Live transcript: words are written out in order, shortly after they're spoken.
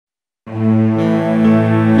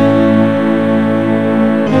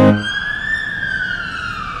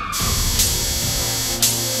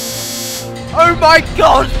my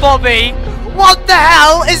god, Bobby! What the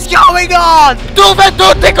hell is going on?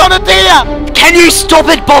 Can you stop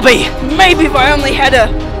it, Bobby? Maybe if I only had a...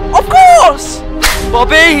 Of course!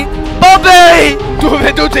 Bobby! Bobby!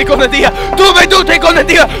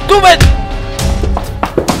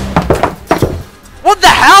 What the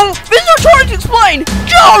hell? There's no trying to explain!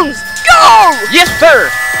 Jones! Go! Yes, sir!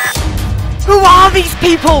 Who are these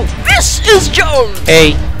people? This is Jones!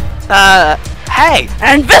 Hey. Hey.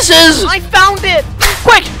 And this is... I found it!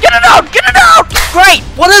 Quick! Get it out! Get it out! Great!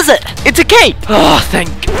 What is it? It's a cape! Oh, thank...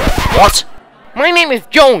 What? My name is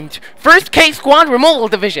Jones, 1st K Squad Removal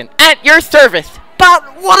Division, at your service. But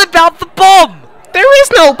what about the bomb? There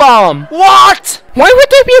is no bomb! What? Why would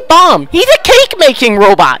there be a bomb? He's a cake-making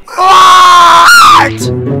robot!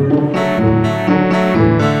 What?